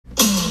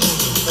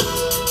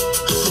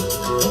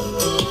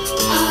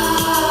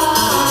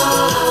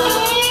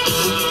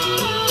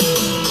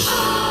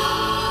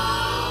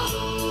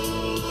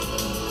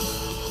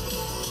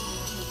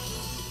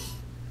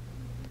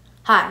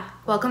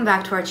Welcome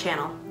back to our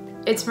channel.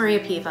 It's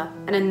Maria Piva,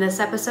 and in this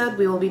episode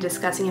we will be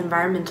discussing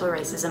environmental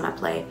racism at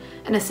play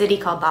in a city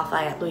called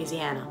Lafayette,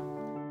 Louisiana.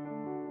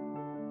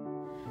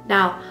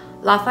 Now,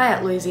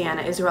 Lafayette,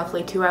 Louisiana is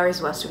roughly 2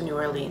 hours west of New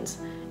Orleans,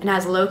 and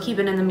has low-key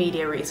been in the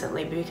media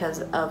recently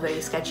because of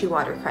a sketchy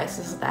water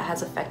crisis that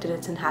has affected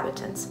its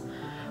inhabitants.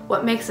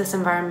 What makes this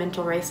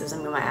environmental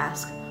racism, you might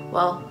ask?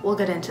 Well, we'll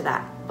get into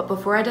that, but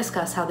before I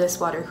discuss how this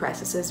water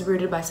crisis is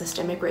rooted by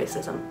systemic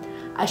racism,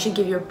 I should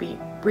give you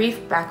a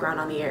brief background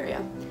on the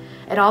area.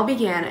 It all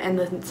began in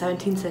the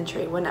 17th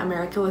century when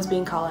America was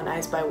being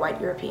colonized by white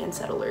European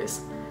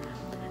settlers.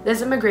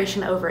 This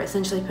immigration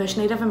essentially pushed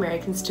Native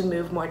Americans to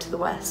move more to the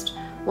west,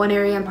 one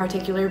area in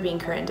particular being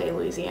current-day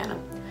Louisiana,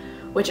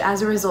 which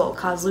as a result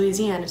caused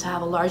Louisiana to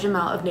have a large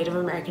amount of Native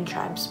American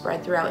tribes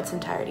spread throughout its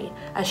entirety,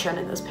 as shown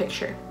in this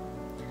picture.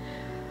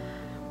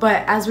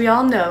 But as we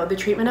all know, the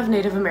treatment of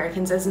Native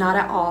Americans is not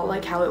at all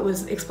like how it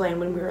was explained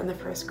when we were in the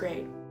first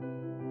grade.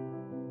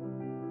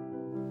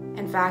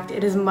 In fact,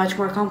 it is much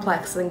more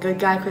complex than good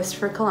guy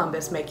Christopher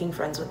Columbus making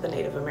friends with the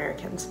Native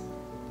Americans.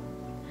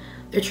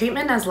 Their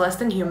treatment as less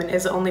than human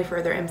is only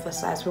further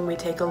emphasized when we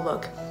take a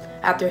look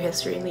at their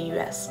history in the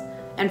US.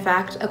 In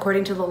fact,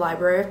 according to the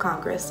Library of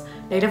Congress,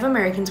 Native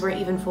Americans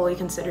weren't even fully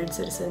considered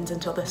citizens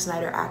until the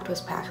Snyder Act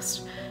was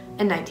passed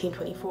in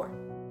 1924.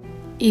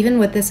 Even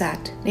with this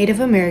act, Native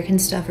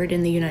Americans suffered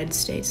in the United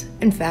States.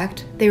 In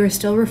fact, they were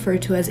still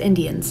referred to as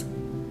Indians.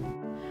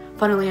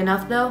 Funnily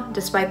enough though,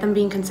 despite them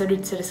being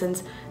considered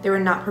citizens, they were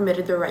not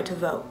permitted their right to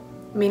vote,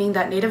 meaning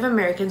that Native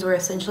Americans were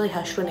essentially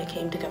hushed when it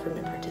came to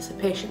government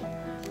participation.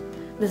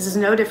 This is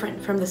no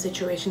different from the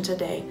situation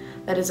today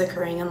that is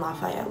occurring in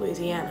Lafayette,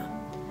 Louisiana.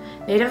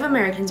 Native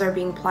Americans are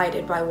being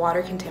blighted by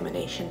water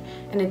contamination,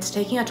 and it's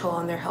taking a toll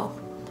on their health.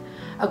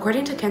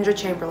 According to Kendra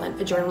Chamberlain,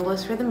 a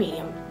journalist for the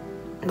Medium,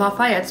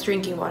 Lafayette's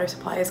drinking water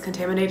supply is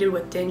contaminated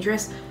with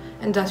dangerous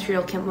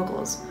industrial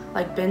chemicals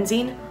like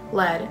benzene,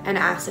 lead, and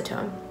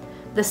acetone,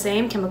 the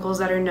same chemicals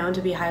that are known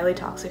to be highly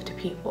toxic to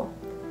people.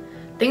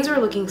 Things were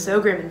looking so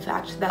grim, in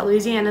fact, that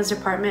Louisiana's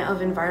Department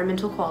of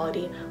Environmental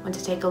Quality went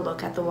to take a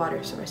look at the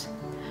water source.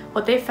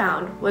 What they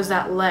found was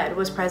that lead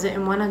was present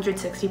in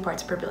 160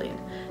 parts per billion.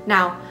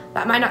 Now,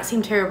 that might not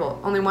seem terrible,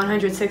 only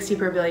 160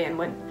 per billion,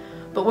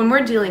 but when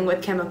we're dealing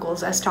with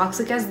chemicals as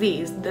toxic as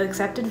these, the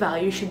accepted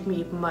value should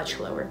be much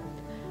lower.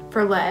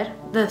 For lead,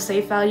 the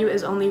safe value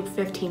is only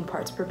 15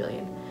 parts per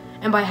billion.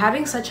 And by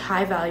having such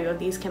high value of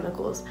these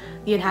chemicals,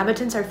 the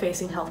inhabitants are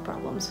facing health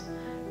problems.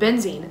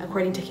 Benzene,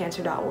 according to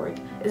Cancer.org,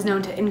 is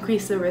known to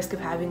increase the risk of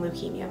having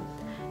leukemia.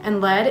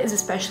 And lead is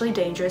especially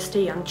dangerous to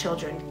young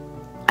children,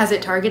 as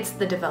it targets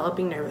the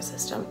developing nervous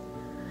system.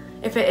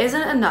 If it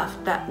isn't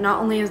enough that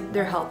not only is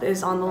their health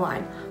is on the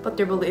line, but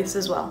their beliefs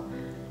as well.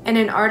 In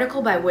an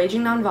article by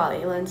Waging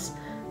Nonviolence,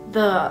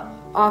 the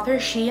author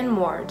Sheehan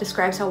Moore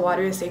describes how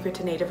water is sacred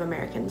to Native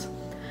Americans,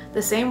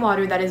 the same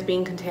water that is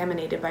being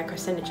contaminated by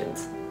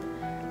carcinogens.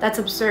 That's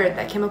absurd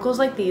that chemicals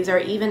like these are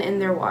even in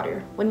their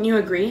water, wouldn't you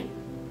agree?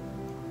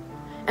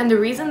 And the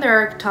reason there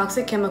are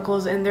toxic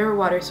chemicals in their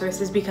water source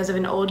is because of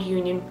an old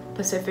Union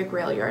Pacific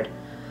rail yard.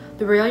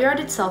 The rail yard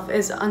itself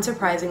is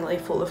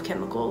unsurprisingly full of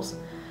chemicals.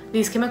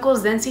 These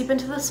chemicals then seep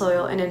into the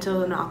soil and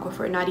into an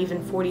aquifer not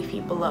even 40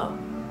 feet below.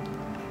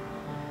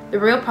 The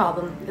real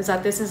problem is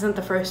that this isn't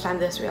the first time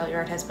this rail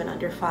yard has been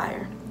under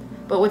fire.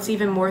 But what's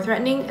even more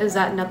threatening is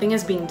that nothing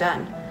is being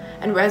done,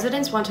 and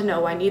residents want to know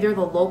why neither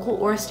the local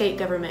or state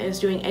government is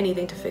doing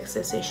anything to fix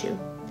this issue.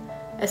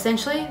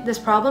 Essentially, this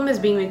problem is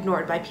being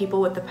ignored by people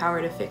with the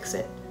power to fix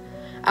it.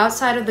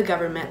 Outside of the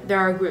government, there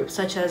are groups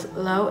such as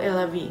L'eau est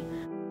la vie,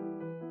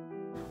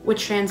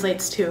 which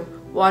translates to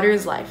water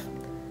is life.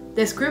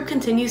 This group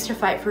continues to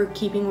fight for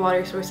keeping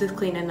water sources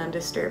clean and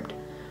undisturbed.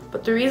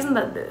 But the reason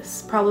that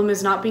this problem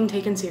is not being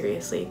taken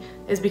seriously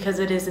is because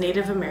it is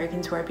Native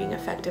Americans who are being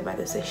affected by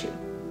this issue.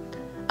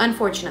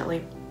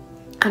 Unfortunately,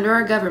 under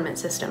our government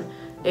system,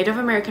 Native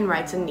American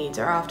rights and needs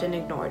are often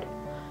ignored.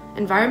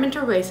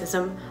 Environmental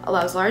racism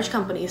allows large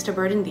companies to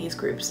burden these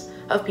groups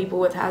of people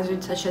with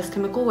hazards such as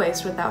chemical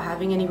waste without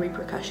having any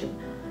repercussion.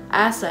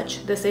 As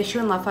such, this issue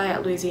in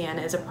Lafayette,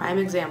 Louisiana is a prime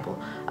example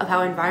of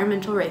how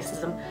environmental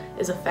racism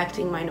is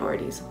affecting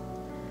minorities.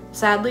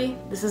 Sadly,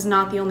 this is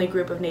not the only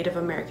group of Native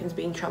Americans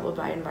being troubled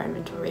by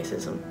environmental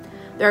racism.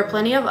 There are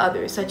plenty of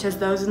others, such as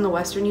those in the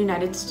western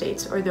United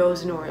States or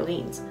those in New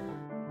Orleans.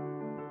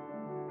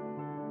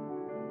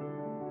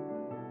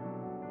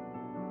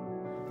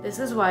 This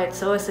is why it's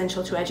so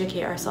essential to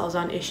educate ourselves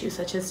on issues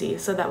such as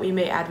these so that we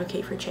may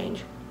advocate for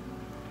change.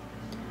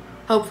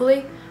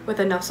 Hopefully,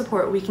 with enough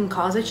support, we can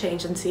cause a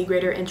change and see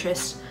greater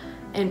interest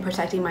in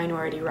protecting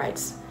minority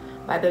rights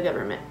by the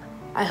government.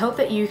 I hope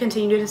that you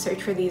continue to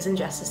search for these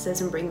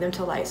injustices and bring them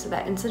to light so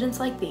that incidents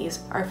like these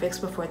are fixed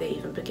before they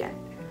even begin.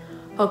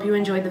 Hope you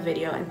enjoyed the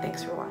video, and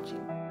thanks for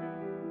watching.